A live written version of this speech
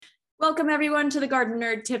Welcome, everyone, to the Garden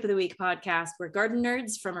Nerd Tip of the Week podcast, where garden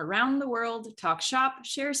nerds from around the world talk shop,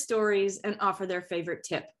 share stories, and offer their favorite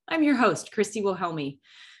tip. I'm your host, Christy Wilhelmi.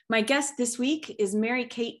 My guest this week is Mary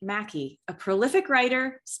Kate Mackey, a prolific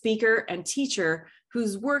writer, speaker, and teacher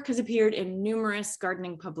whose work has appeared in numerous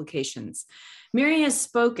gardening publications. Mary has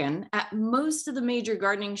spoken at most of the major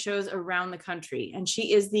gardening shows around the country, and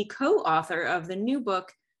she is the co-author of the new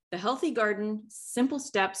book, The Healthy Garden: Simple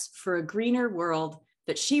Steps for a Greener World,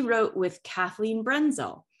 that she wrote with Kathleen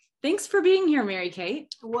Brenzel. Thanks for being here, Mary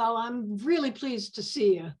Kate. Well, I'm really pleased to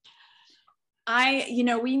see you.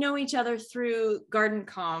 We know each other through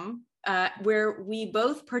GardenCom, where we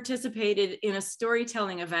both participated in a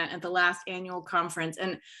storytelling event at the last annual conference.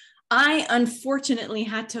 And I unfortunately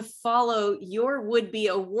had to follow your would-be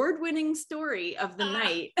award-winning story of the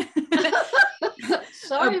night.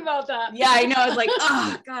 Sorry about that. Yeah, I know. I was like,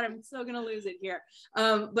 oh God, I'm so going to lose it here.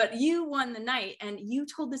 But you won the night and you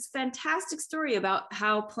told this fantastic story about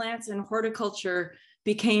how plants and horticulture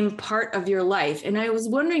became part of your life. And I was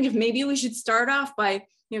wondering if maybe we should start off by,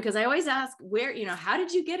 because I always ask how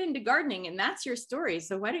did you get into gardening? And that's your story.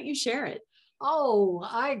 So why don't you share it? Oh,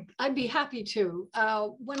 I'd be happy to.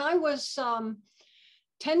 When I was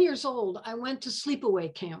 10 years old, I went to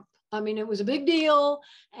sleepaway camp. I mean, it was a big deal.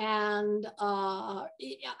 And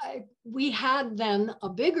we had then a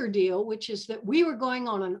bigger deal, which is that we were going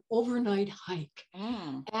on an overnight hike.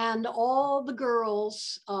 And all the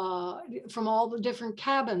girls from all the different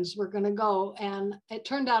cabins were going to go. And it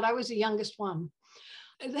turned out I was the youngest one.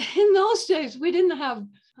 In those days, we didn't have,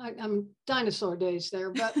 I'm dinosaur days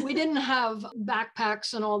there, but we didn't have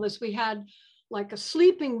backpacks and all this. We had like a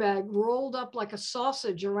sleeping bag rolled up like a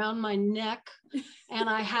sausage around my neck. And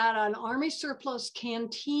I had an Army surplus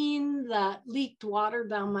canteen that leaked water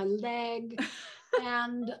down my leg.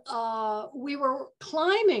 And we were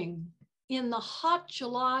climbing in the hot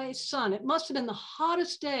July sun. It must have been the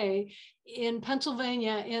hottest day in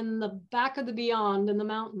Pennsylvania in the back of the beyond in the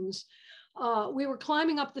mountains. We were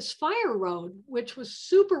climbing up this fire road, which was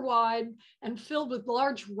super wide and filled with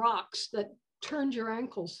large rocks that turned your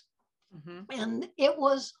ankles. And it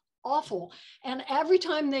was awful. And every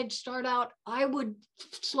time they'd start out, I would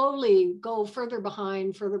slowly go further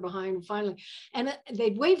behind, finally. And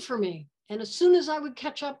they'd wait for me. And as soon as I would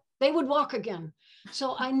catch up, they would walk again.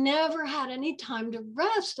 So I never had any time to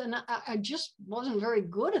rest. And I just wasn't very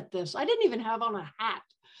good at this. I didn't even have on a hat.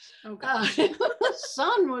 Oh, gosh. The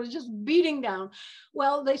sun was just beating down.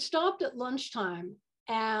 Well, they stopped at lunchtime,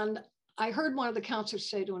 and I heard one of the counselors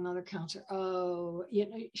say to another counselor, "Oh,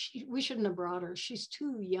 we shouldn't have brought her. She's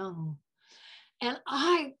too young." And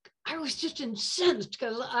I was just incensed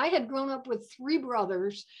because I had grown up with 3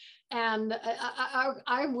 brothers, and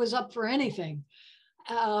I was up for anything.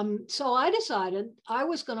 So I decided I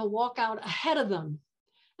was going to walk out ahead of them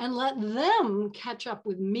and let them catch up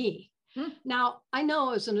with me. Now, I know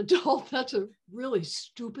as an adult, that's a really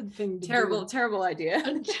stupid thing to do. Terrible idea.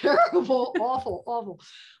 Terrible, awful.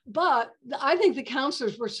 But I think the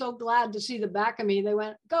counselors were so glad to see the back of me. They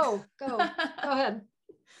went, go ahead.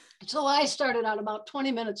 So I started out about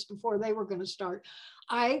 20 minutes before they were going to start.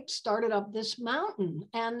 I started up this mountain.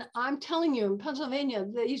 And I'm telling you, in Pennsylvania,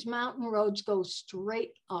 these mountain roads go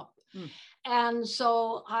straight up. And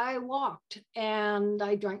so I walked and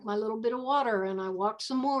I drank my little bit of water and I walked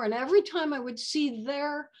some more. And every time I would see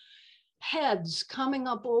their heads coming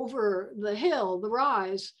up over the hill, the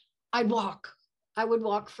rise, I would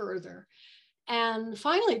walk further. And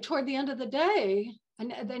finally, toward the end of the day,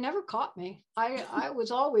 and they never caught me. I was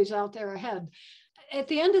always out there ahead. At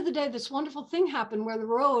the end of the day, this wonderful thing happened where the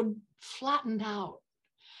road flattened out.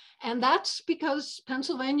 And that's because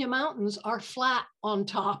Pennsylvania mountains are flat on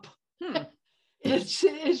top.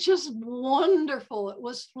 It's just wonderful. It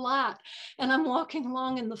was flat. And I'm walking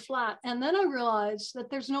along in the flat. And then I realized that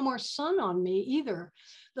there's no more sun on me either.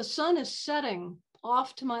 The sun is setting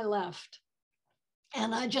off to my left.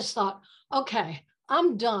 And I just thought, okay,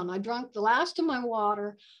 I'm done. I drank the last of my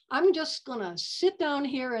water. I'm just going to sit down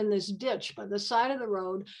here in this ditch by the side of the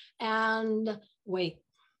road and wait.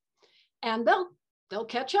 And they'll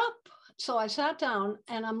catch up. So I sat down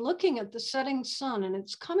and I'm looking at the setting sun and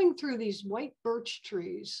it's coming through these white birch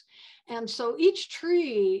trees. And so each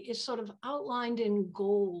tree is sort of outlined in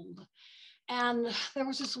gold. And there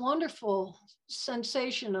was this wonderful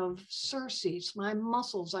sensation of surcease, my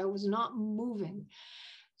muscles, I was not moving.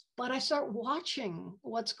 But I start watching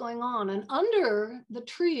what's going on. And under the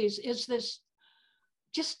trees is this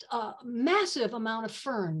just a massive amount of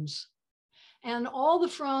ferns. And all the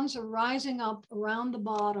fronds are rising up around the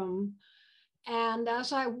bottom. And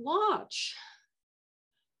as I watch,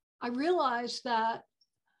 I realize that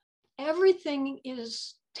everything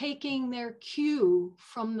is taking their cue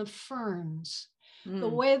from the ferns. The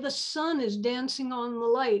way the sun is dancing on the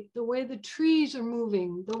light, the way the trees are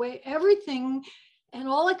moving, the way everything, and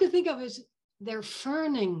all I could think of is they're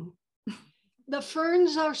ferning. The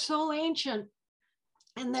ferns are so ancient,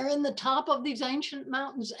 and they're in the top of these ancient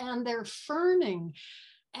mountains, and they're ferning.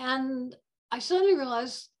 And I suddenly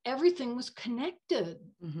realized everything was connected.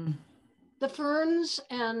 Mm-hmm. The ferns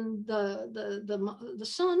and the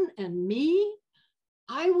sun and me,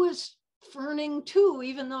 I was ferning too,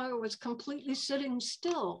 even though I was completely sitting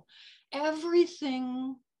still.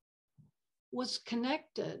 Everything was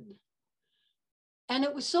connected. And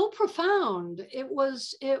it was so profound. It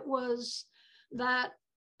was that,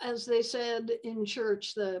 as they said in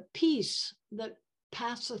church, the peace that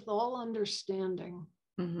passeth all understanding.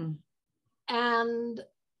 Mm-hmm. And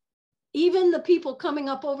even the people coming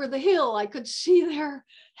up over the hill, I could see their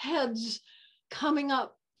heads coming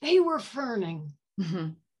up. They were ferning. Mm-hmm.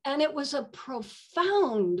 And it was a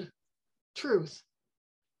profound truth.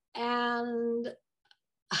 And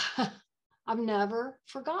I've never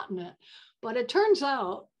forgotten it. But it turns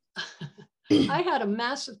out I had a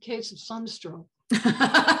massive case of sunstroke.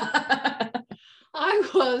 I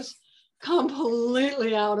was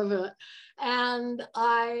completely out of it. And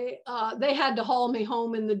they had to haul me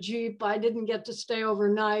home in the Jeep. I didn't get to stay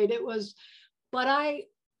overnight. But I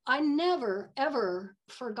never, ever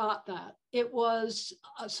forgot that. It was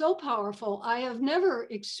so powerful. I have never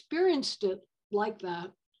experienced it like that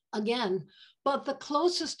again. But the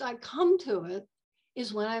closest I come to it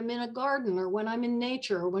is when I'm in a garden or when I'm in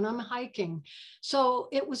nature or when I'm hiking. So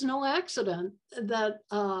it was no accident that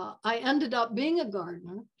I ended up being a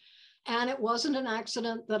gardener. And it wasn't an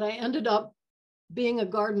accident that I ended up being a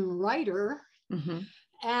garden writer. Mm-hmm.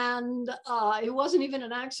 And it wasn't even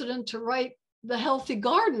an accident to write the Healthy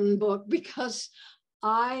Garden book, because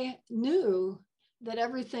I knew that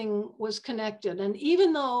everything was connected. And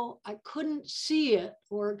even though I couldn't see it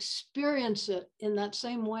or experience it in that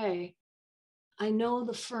same way, I know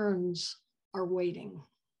the ferns are waiting.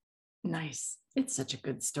 Nice. It's such a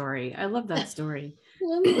good story. I love that story.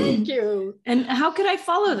 Well, thank you. And how could I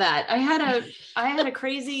follow that? I had a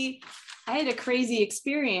crazy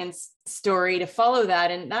experience story to follow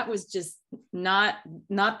that. And that was just not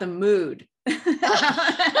the mood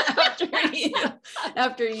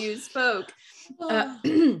after you spoke.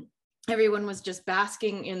 Everyone was just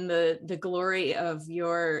basking in the glory of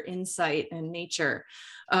your insight and nature.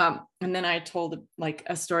 And then I told like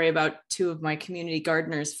a story about two of my community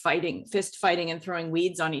gardeners fist fighting and throwing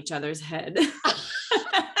weeds on each other's head.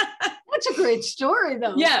 That's a great story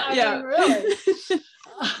though. Yeah. I mean, really.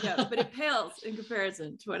 Yeah, but it pales in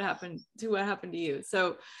comparison to what happened to you.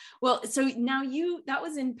 So now that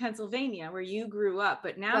was in Pennsylvania where you grew up,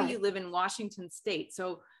 but now you live in Washington State.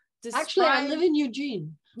 So actually, I live in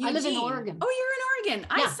Eugene. I live in Oregon. Oh, you're in Oregon.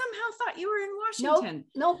 Yeah. I somehow thought you were in Washington.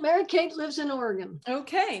 Nope. Mary Kate lives in Oregon.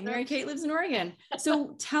 Okay. Mary Kate lives in Oregon.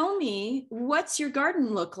 So tell me, what's your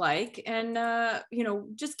garden look like? And,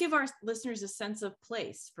 just give our listeners a sense of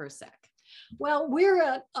place for a sec. Well, we're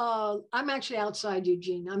at, I'm actually outside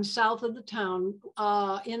Eugene. I'm south of the town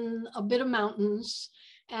in a bit of mountains,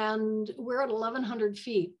 and we're at 1,100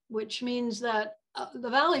 feet, which means that the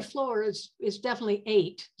valley floor is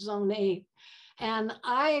definitely zone 8. And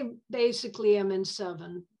I basically am in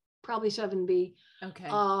 7, probably 7B. Okay.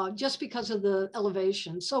 Just because of the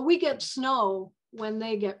elevation. So we get snow when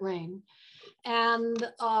they get rain. And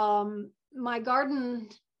my garden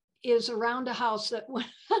is around a house that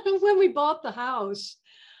when we bought the house,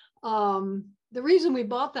 the reason we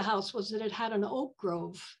bought the house was that it had an oak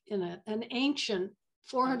grove in it, an ancient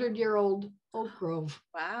 400-year-old oak grove.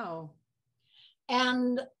 Wow.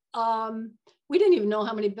 And we didn't even know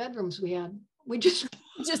how many bedrooms we had. We just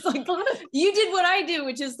like you did what I do,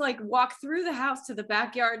 which is like walk through the house to the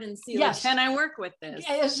backyard and see, yes, like, can I work with this?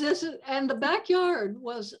 And the backyard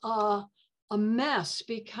was a mess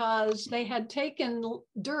because they had taken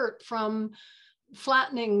dirt from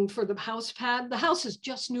flattening for the house pad. The house is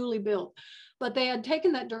just newly built, but they had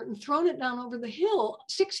taken that dirt and thrown it down over the hill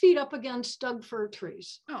 6 feet up against Doug fir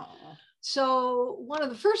trees. Oh. So one of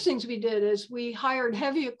the first things we did is we hired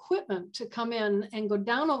heavy equipment to come in and go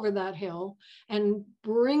down over that hill and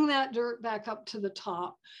bring that dirt back up to the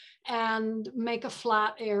top and make a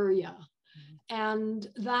flat area. Mm-hmm. And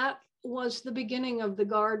that was the beginning of the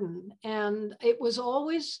garden. And it was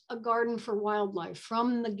always a garden for wildlife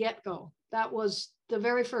from the get-go. That was the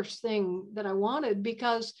very first thing that I wanted,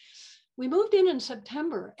 because we moved in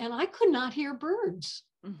September and I could not hear birds.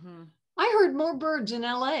 Mm-hmm. I heard more birds in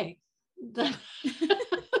LA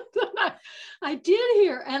I did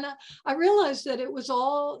hear, and I realized that it was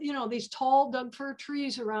all, these tall Doug fir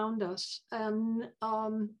trees around us, and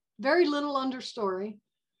very little understory,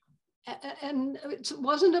 and it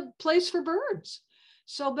wasn't a place for birds.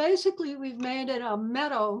 So basically, we've made it a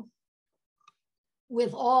meadow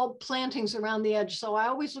with all plantings around the edge. So I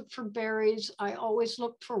always look for berries. I always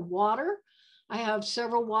look for water. I have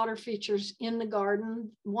several water features in the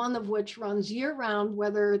garden, one of which runs year round,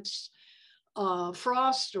 whether it's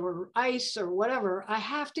frost or ice or whatever. I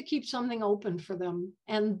have to keep something open for them.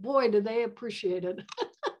 And boy, do they appreciate it.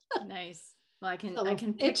 Nice. Well, I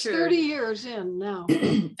can picture. It's 30 years in now.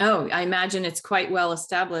 Oh, I imagine it's quite well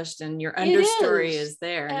established, and your understory is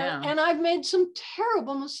there now. And I've made some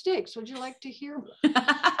terrible mistakes. Would you like to hear a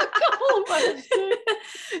couple of my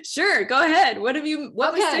mistakes? Sure, go ahead. What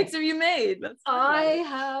mistakes have you made? I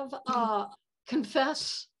have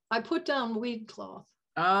confess. I put down weed cloth.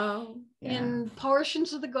 Oh, yeah. In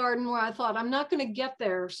portions of the garden where I thought I'm not going to get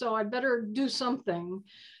there, so I better do something.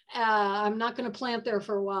 I'm not going to plant there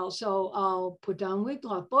for a while, so I'll put down weed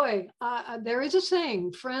cloth. Boy, there is a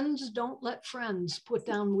saying, friends don't let friends put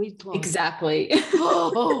down weed cloth. Exactly.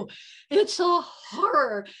 Oh, it's a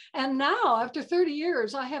horror. And now, after 30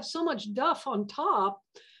 years, I have so much duff on top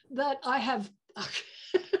that I have,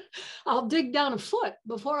 I'll dig down a foot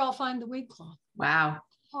before I'll find the weed cloth. Wow.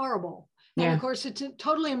 Horrible. Yeah. And of course, it's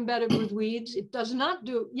totally embedded with weeds. It does not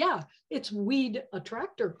do, it's weed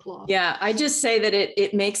attractor cloth. Yeah, I just say that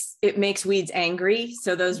it makes weeds angry.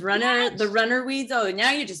 So those the runner weeds, oh,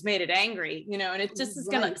 now you just made it angry, and it just is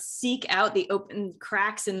going to seek out the open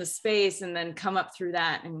cracks in the space and then come up through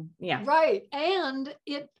that. And yeah. Right. And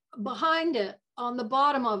behind it, on the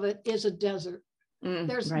bottom of it, is a desert.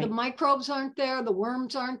 The microbes aren't there. The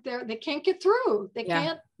worms aren't there. They can't get through. They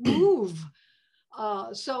can't move.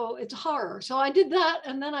 So it's horror. So I did that,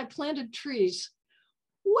 and then I planted trees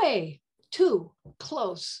way too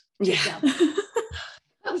close together.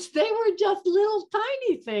 They were just little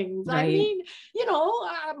tiny things. Right. I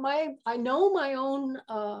mean, I know my own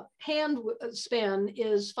hand span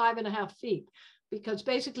is 5.5 feet, because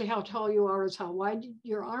basically how tall you are is how wide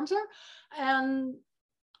your arms are. And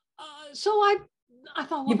so I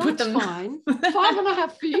thought, well, that's fine.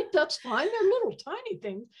 5.5 feet, that's fine. They're little tiny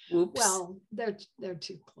things. Oops. Well, they're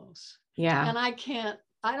too close. Yeah. And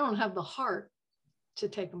I don't have the heart to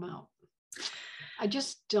take them out. I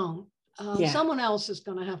just don't. Someone else is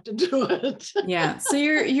going to have to do it. Yeah. So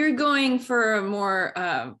you're going for a more,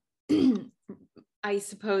 I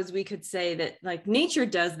suppose we could say that like nature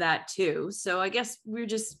does that too. So I guess we're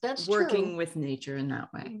just working with nature in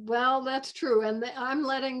that way. Well, that's true. And I'm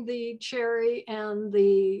letting the cherry and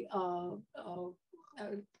the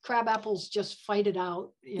crab apples just fight it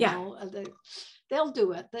out. You know, they'll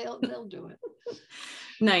do it. They'll do it.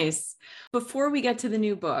 Nice. Before we get to the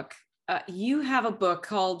new book, you have a book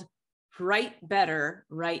called Write Better,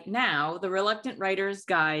 Write Now, The Reluctant Writer's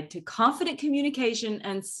Guide to Confident Communication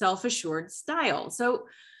and Self-Assured Style. So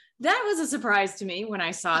that was a surprise to me when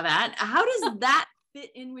I saw that. How does that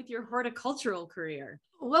fit in with your horticultural career?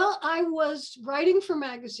 Well, I was writing for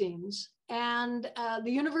magazines, and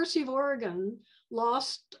the University of Oregon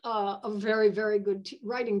lost a very, very good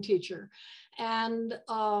writing teacher. And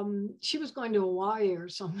she was going to Hawaii or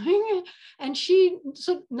something, and she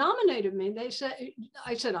nominated me. I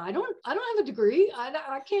said, I don't have a degree.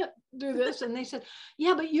 I can't do this. And they said,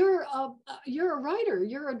 yeah, but you're a writer,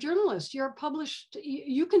 you're a journalist, you're published,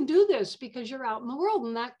 you can do this because you're out in the world,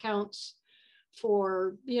 and that counts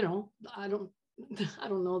for, I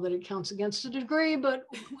don't know that it counts against a degree, but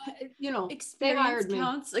experience they hired me.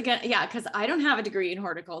 Counts again. Yeah, because I don't have a degree in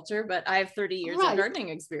horticulture, but I have 30 years of gardening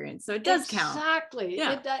experience, so it does count. Exactly.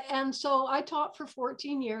 Yeah. And so I taught for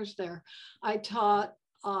 14 years there. I taught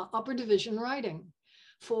upper division writing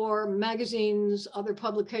for magazines, other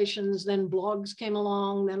publications. Then blogs came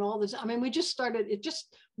along. Then all this. I mean, we just started. It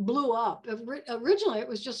just blew up. Originally, it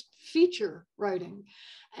was just feature writing,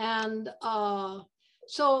 and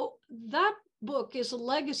so that book is a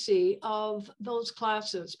legacy of those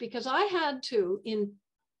classes, because I had to, in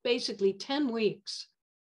basically 10 weeks,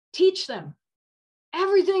 teach them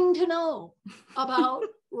everything to know about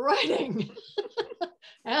writing.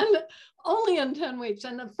 And only in 10 weeks.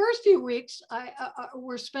 And the first few weeks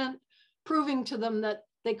were spent proving to them that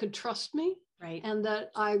they could trust me, right, and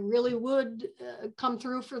that I really would come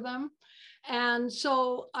through for them. And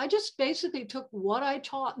so I just basically took what I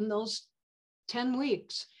taught in those 10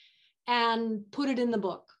 weeks and put it in the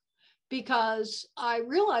book, because I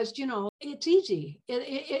realized, it's easy.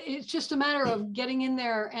 It's just a matter of getting in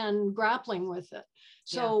there and grappling with it.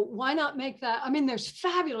 So why not make that? I mean, there's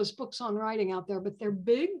fabulous books on writing out there, but they're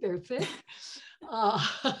big, they're thick.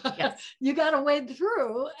 Yes. You got to wade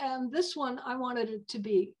through. And this one, I wanted it to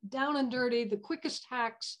be down and dirty, the quickest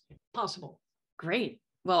hacks possible. Great.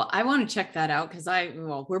 Well, I want to check that out because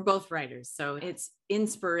we're both writers. So it's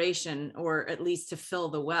inspiration, or at least to fill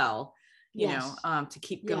the well, Yes. to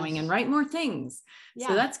keep going and Yes. write more things. Yeah.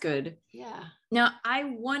 So that's good. Yeah. Now, I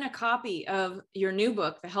won a copy of your new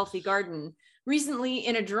book, The Healthy Garden, recently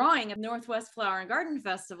in a drawing at Northwest Flower and Garden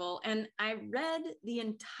Festival. And I read the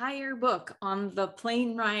entire book on the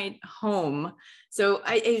plane ride home. So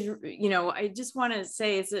I just want to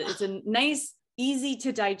say it's a nice, easy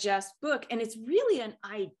to digest book. And it's really an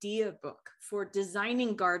idea book for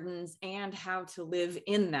designing gardens and how to live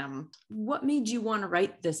in them. What made you want to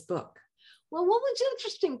write this book? Well, what was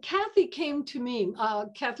interesting, Kathy came to me,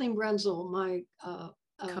 Kathleen Brenzel, my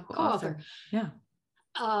co-author. Yeah.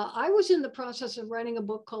 I was in the process of writing a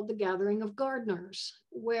book called The Gathering of Gardeners,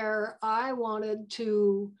 where I wanted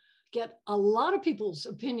to get a lot of people's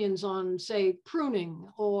opinions on, say, pruning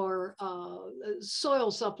or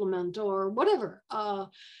soil supplement or whatever,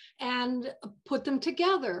 and put them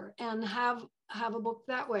together and have a book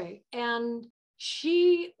that way. And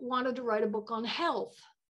she wanted to write a book on health.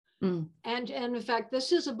 And in fact,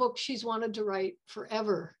 this is a book she's wanted to write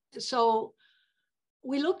forever. So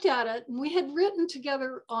we looked at it, and we had written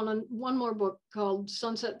together on one more book called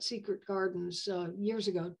Sunset Secret Gardens years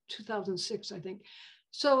ago, 2006, I think.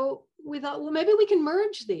 So we thought, well, maybe we can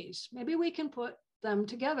merge these. Maybe we can put them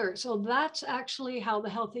together. So that's actually how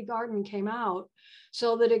the Healthy Garden came out,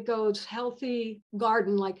 so that it goes healthy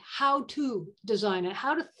garden, like how to design it,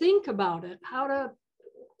 how to think about it, how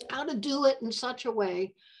to do it in such a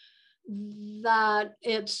way that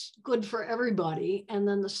it's good for everybody. And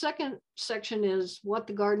then the second section is what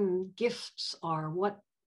the garden gifts are, what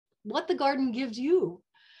the garden gives you.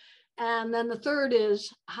 And then the third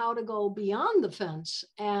is how to go beyond the fence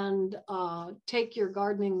and take your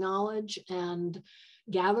gardening knowledge and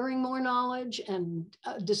gathering more knowledge and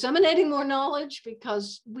disseminating more knowledge,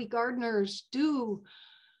 because we gardeners do.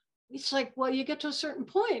 It's like, well, you get to a certain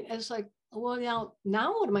point, it's like, well,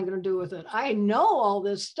 now what am I going to do with it? I know all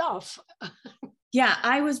this stuff. Yeah,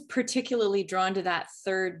 I was particularly drawn to that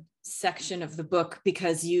third section of the book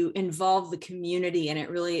because you involve the community, and it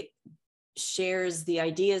really shares the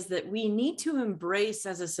ideas that we need to embrace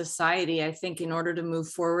as a society, I think, in order to move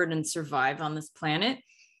forward and survive on this planet.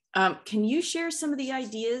 Can you share some of the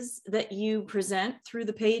ideas that you present through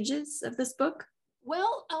the pages of this book?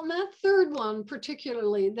 Well, on that third one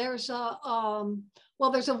particularly, there's a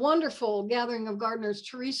wonderful Gathering of Gardeners,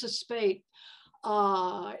 Teresa Spate,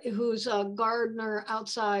 who's a gardener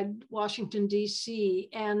outside Washington, D.C.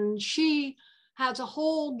 And she has a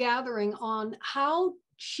whole gathering on how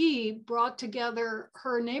she brought together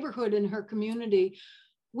her neighborhood and her community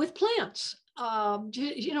with plants.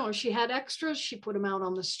 She had extras, she put them out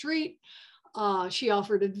on the street. She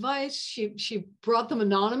offered advice. She brought them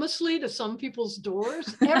anonymously to some people's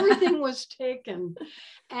doors. Everything was taken.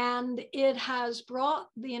 And it has brought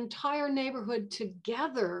the entire neighborhood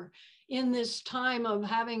together in this time of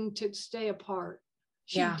having to stay apart.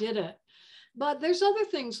 She did it. But there's other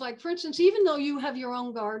things, like, for instance, even though you have your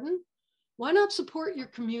own garden, why not support your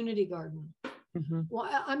community garden? Mm-hmm. Well,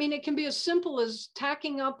 I mean, it can be as simple as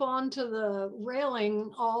tacking up onto the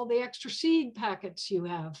railing all the extra seed packets you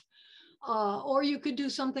have. Or you could do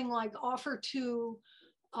something like offer to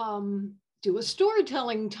do a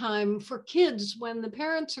storytelling time for kids when the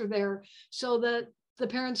parents are there, so that the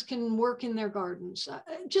parents can work in their gardens,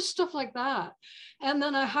 just stuff like that. And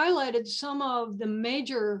then I highlighted some of the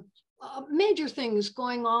major things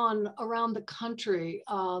going on around the country,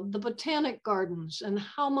 the botanic gardens, and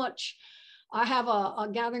how much. I have a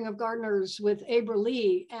Gathering of Gardeners with Abra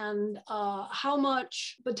Lee, and how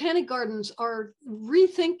much botanic gardens are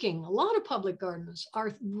rethinking, a lot of public gardens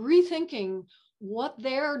are rethinking what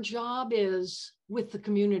their job is with the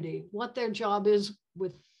community, what their job is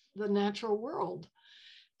with the natural world,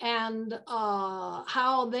 and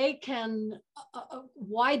how they can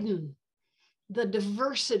widen the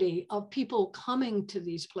diversity of people coming to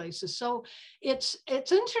these places. So it's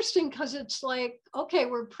interesting because it's like, okay,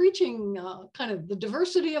 we're preaching kind of the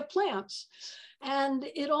diversity of plants, and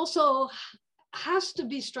it also has to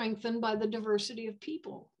be strengthened by the diversity of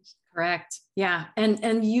people. Correct. Yeah.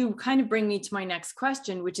 And you kind of bring me to my next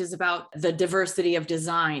question, which is about the diversity of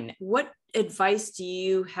design. What advice do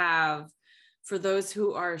you have for those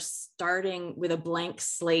who are starting with a blank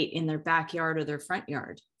slate in their backyard or their front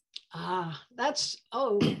yard? That's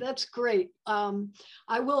great.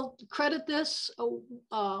 I will credit this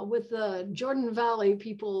with the Jordan Valley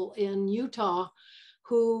people in Utah,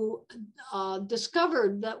 who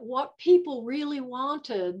discovered that what people really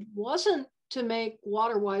wanted wasn't to make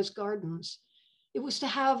water-wise gardens. It was to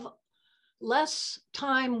have less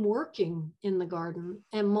time working in the garden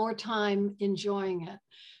and more time enjoying it.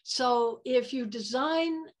 So if you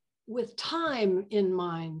design with time in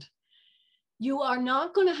mind, you are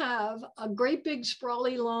not going to have a great big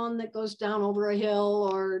sprawly lawn that goes down over a hill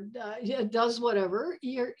or does whatever.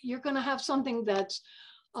 You're going to have something that's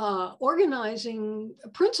organizing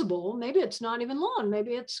principle. Maybe it's not even lawn,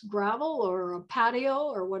 maybe it's gravel or a patio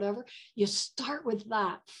or whatever. You start with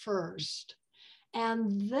that first.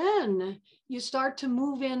 And then you start to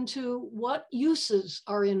move into what uses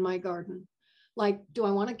are in my garden. Like, do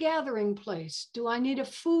I want a gathering place? Do I need a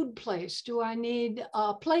food place? Do I need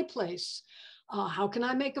a play place? How can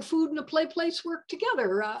I make a food and a play place work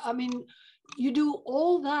together? I mean, you do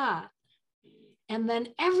all that, and then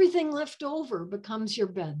everything left over becomes your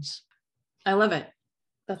beds. I love it.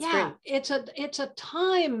 That's great. It's a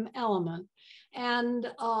time element. And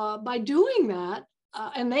by doing that,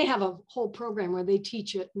 and they have a whole program where they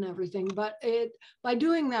teach it and everything, but by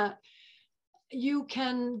doing that, you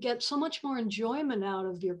can get so much more enjoyment out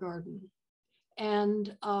of your garden.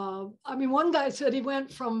 And I mean, one guy said he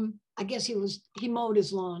went from, I guess he mowed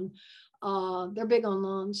his lawn. They're big on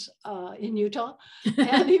lawns in Utah.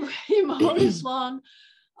 And he mowed his lawn,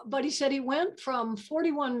 but he said he went from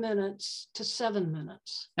 41 minutes to 7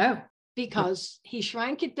 minutes. Oh. Because he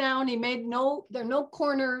shrank it down. He made there are no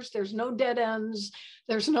corners, there's no dead ends,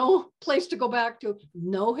 there's no place to go back to,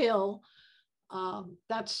 no hill.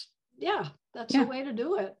 That's a way to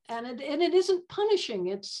do it. And it isn't punishing.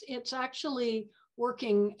 It's actually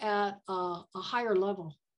working at a higher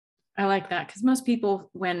level. I like that, because most people,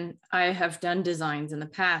 when I have done designs in the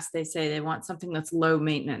past, they say they want something that's low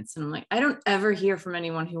maintenance. And I'm like, I don't ever hear from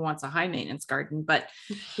anyone who wants a high maintenance garden, but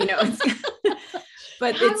it's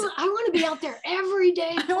but I want to be out there every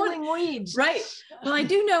day pulling weeds. Right. Well, I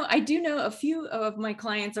do know a few of my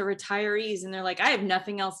clients are retirees, and they're like, I have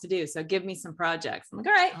nothing else to do, so give me some projects. I'm like,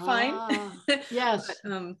 all right, fine. Yes.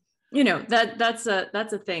 But, that's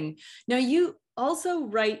a thing. Now, you also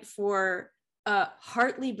write for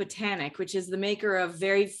Hartley Botanic, which is the maker of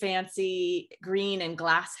very fancy green and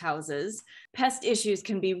glass houses. Pest issues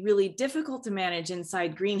can be really difficult to manage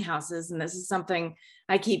inside greenhouses, and this is something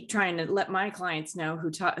I keep trying to let my clients know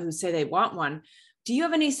who say they want one. Do you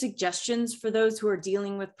have any suggestions for those who are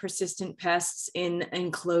dealing with persistent pests in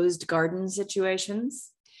enclosed garden situations?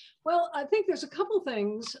 Well, I think there's a couple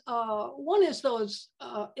things. One is those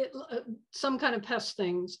some kind of pest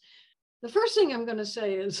things. The first thing I'm going to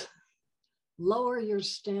say is lower your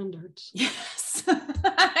standards. Yes,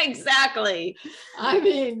 exactly. I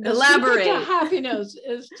mean, elaborate. The secret to happiness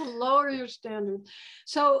is to lower your standards.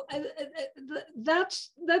 So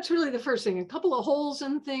that's really the first thing. A couple of holes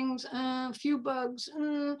in things, a few bugs.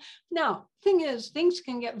 Now, thing is, things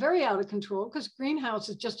can get very out of control because greenhouse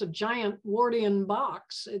is just a giant Wardian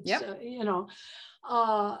box. It's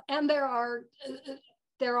and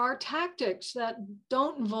there are tactics that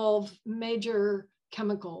don't involve major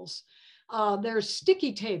chemicals. There's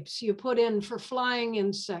sticky tapes you put in for flying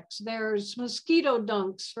insects. There's mosquito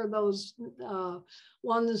dunks for those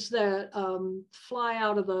ones that fly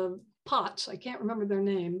out of the pots. I can't remember their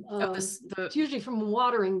name. It's usually from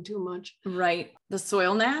watering too much. Right. The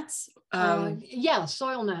soil gnats? Yeah,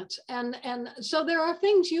 soil gnats. And so there are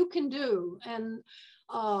things you can do and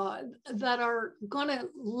that are going to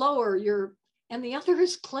lower your, and the other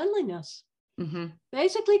is cleanliness. Mm-hmm.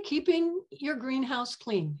 Basically keeping your greenhouse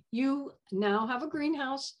clean. You now have a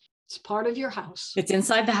greenhouse. It's part of your house. It's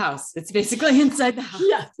inside the house. It's basically inside the house.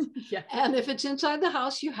 Yeah. Yeah. And if it's inside the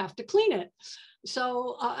house, you have to clean it.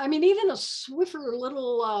 So, I mean, even a Swiffer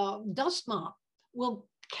little dust mop will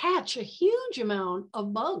catch a huge amount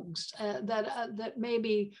of bugs that may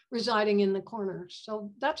be residing in the corners.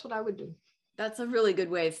 So that's what I would do. That's a really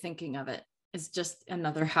good way of thinking of it. It's just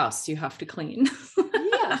another house you have to clean.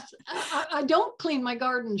 Yes, I don't clean my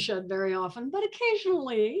garden shed very often, but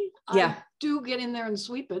occasionally I do get in there and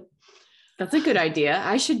sweep it. That's a good idea.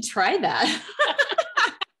 I should try that.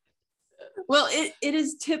 Well, it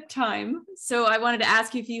is tip time. So I wanted to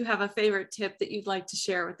ask you if you have a favorite tip that you'd like to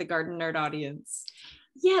share with the Garden Nerd audience.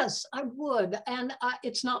 Yes, I would. And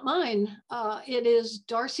it's not mine. It is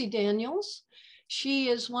Darcy Daniels. She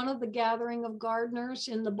is one of the gathering of gardeners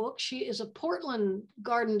in the book. She is a Portland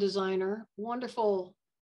garden designer, wonderful,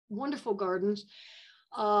 wonderful gardens.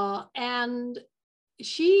 And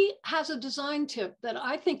she has a design tip that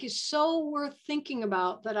I think is so worth thinking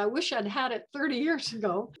about that I wish I'd had it 30 years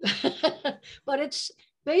ago. But it's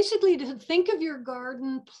basically to think of your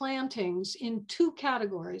garden plantings in two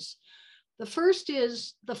categories. The first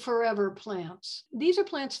is the forever plants. These are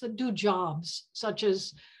plants that do jobs, such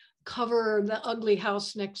as cover the ugly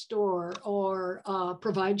house next door, or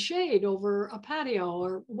provide shade over a patio,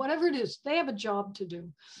 or whatever it is. They have a job to do.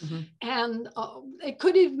 Mm-hmm. And it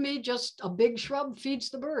could even be just a big shrub feeds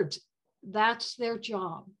the birds. That's their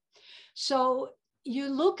job. So you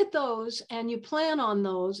look at those and you plan on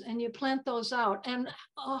those and you plant those out. And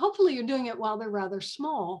hopefully you're doing it while they're rather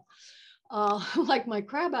small. Like my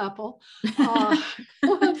crabapple.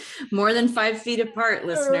 More than 5 feet apart,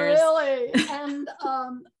 listeners. Really? And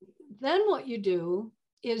then what you do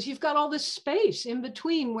is you've got all this space in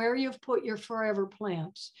between where you've put your forever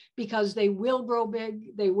plants, because they will grow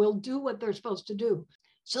big. They will do what they're supposed to do.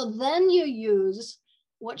 So then you use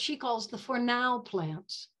what she calls the for now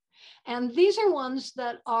plants. And these are ones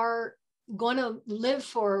that are going to live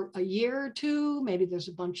for a year or two. Maybe there's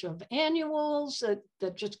a bunch of annuals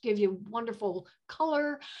that just give you wonderful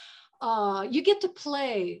color. You get to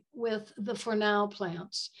play with the for now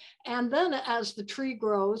plants. And then as the tree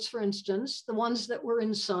grows, for instance, the ones that were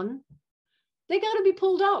in sun, they got to be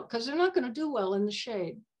pulled out because they're not going to do well in the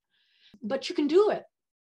shade. But you can do it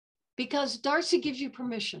because Darcy gives you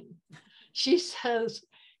permission. She says,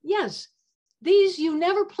 yes, these you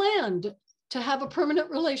never planned to have a permanent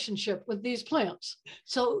relationship with these plants.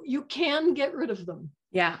 So you can get rid of them.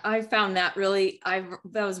 Yeah, I found that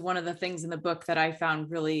that was one of the things in the book that I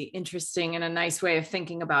found really interesting and a nice way of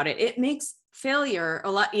thinking about it. It makes failure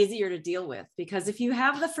a lot easier to deal with, because if you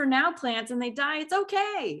have the for now plants and they die, it's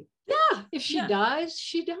okay. Yeah, if she dies,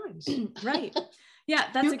 she dies. Right. Yeah,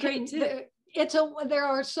 that's a great tip. There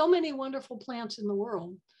are so many wonderful plants in the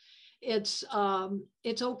world. It's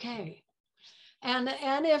okay. And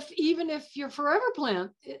even if your forever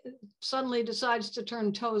plant suddenly decides to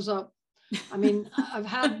turn toes up, I mean, I've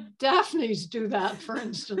had Daphnes do that, for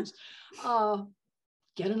instance.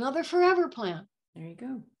 Get another forever plant. There you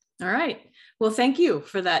go. All right. Well, thank you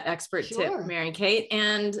for that expert tip, Mary Kate,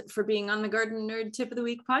 and for being on the Garden Nerd Tip of the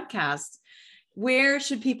Week podcast. Where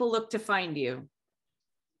should people look to find you?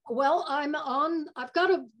 Well, I've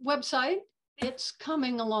got a website. It's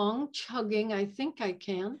coming along, chugging. I think I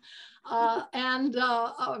can. And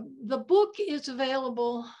the book is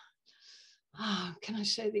available. Can I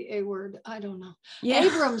say the A word? I don't know. Yeah.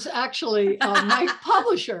 Abrams, actually, my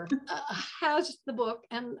publisher, has the book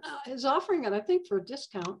and is offering it, I think, for a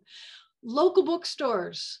discount. Local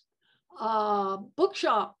bookstores,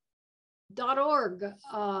 bookshop.org.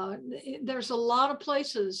 There's a lot of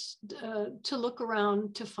places to look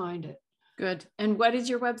around to find it. Good. And what is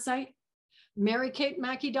your website?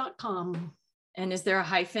 MaryKateMackey.com. And is there a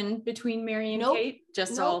hyphen between Mary and Kate?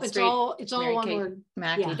 Just all straight? It's all one word.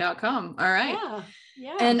 Mackey.com. All right.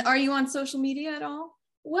 Yeah. And are you on social media at all?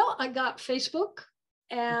 Well, I got Facebook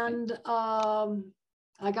and I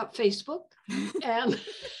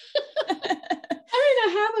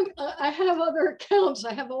mean, I have other accounts.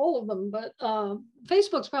 I have all of them, but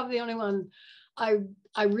Facebook's probably the only one I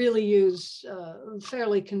really use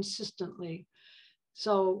fairly consistently.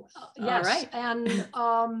 So yes. All right.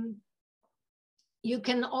 And you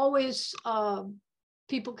can always,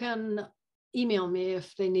 people can email me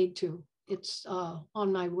if they need to. It's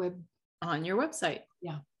on my on your website.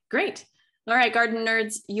 Yeah. Great. All right, garden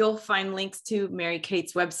nerds, you'll find links to Mary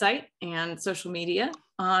Kate's website and social media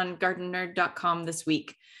on gardennerd.com this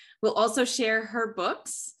week. We'll also share her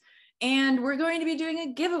books, and we're going to be doing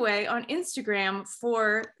a giveaway on Instagram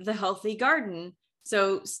for the Healthy Garden.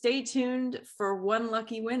 So stay tuned for one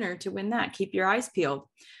lucky winner to win that. Keep your eyes peeled.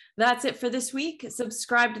 That's it for this week.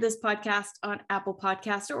 Subscribe to this podcast on Apple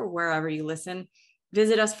Podcasts or wherever you listen.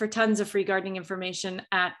 Visit us for tons of free gardening information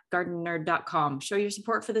at gardennerd.com. Show your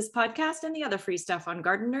support for this podcast and the other free stuff on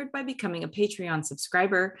Garden Nerd by becoming a Patreon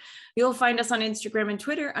subscriber. You'll find us on Instagram and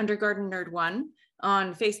Twitter under Garden Nerd 1,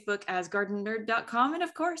 on Facebook as gardennerd.com, and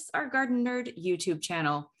of course, our Garden Nerd YouTube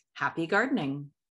channel. Happy gardening.